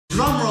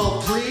Drum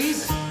roll,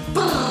 please.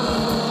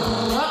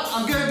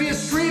 I'm gonna be a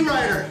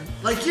screenwriter,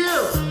 like you.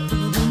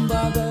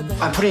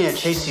 I'm putting in a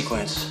chase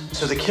sequence.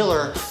 So the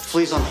killer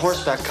flees on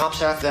horseback,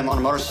 cops after them on a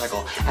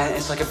motorcycle. And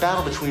it's like a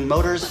battle between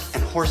motors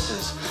and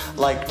horses.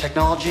 Like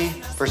technology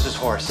versus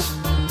horse.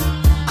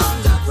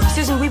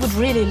 Susan, we would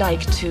really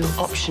like to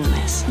option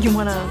this. You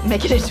want to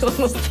make it into a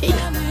movie?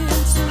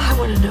 I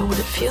want to know what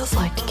it feels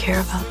like to care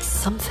about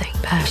something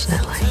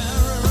passionately.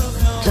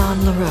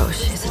 John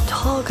LaRoche is a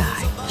tall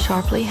guy,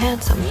 sharply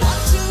handsome.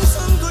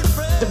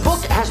 The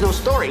book has no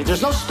story.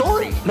 There's no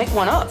story. Make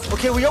one up.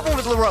 Okay, we open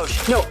with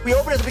LaRoche. No, we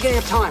open at the beginning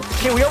of time.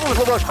 Okay, we open with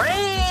LaRoche.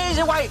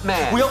 Crazy white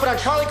man. We open on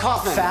Charlie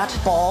Kaufman. Fat,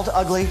 bald,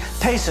 ugly,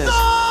 paces.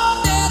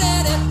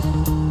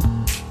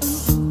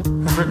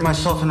 I've written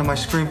myself into my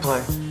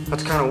screenplay.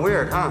 That's kind of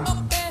weird, huh?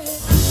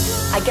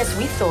 I guess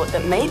we thought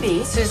that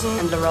maybe Susan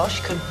and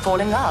LaRoche could fall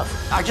in love.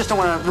 I just don't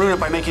want to ruin it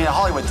by making it a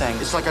Hollywood thing.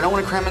 It's like I don't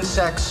want to cram in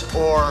sex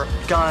or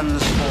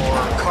guns or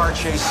car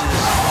chases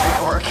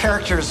or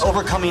characters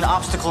overcoming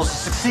obstacles to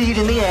succeed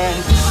in the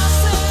end.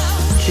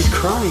 She's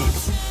crying.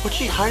 What's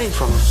she hiding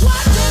from us?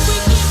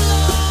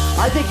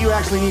 I think you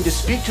actually need to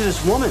speak to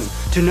this woman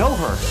to know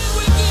her.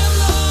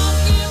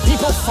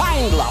 People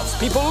find love,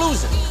 people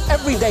lose it.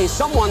 Every day,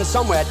 someone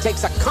somewhere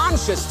takes a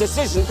conscious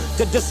decision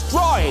to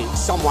destroy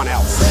someone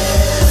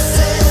else.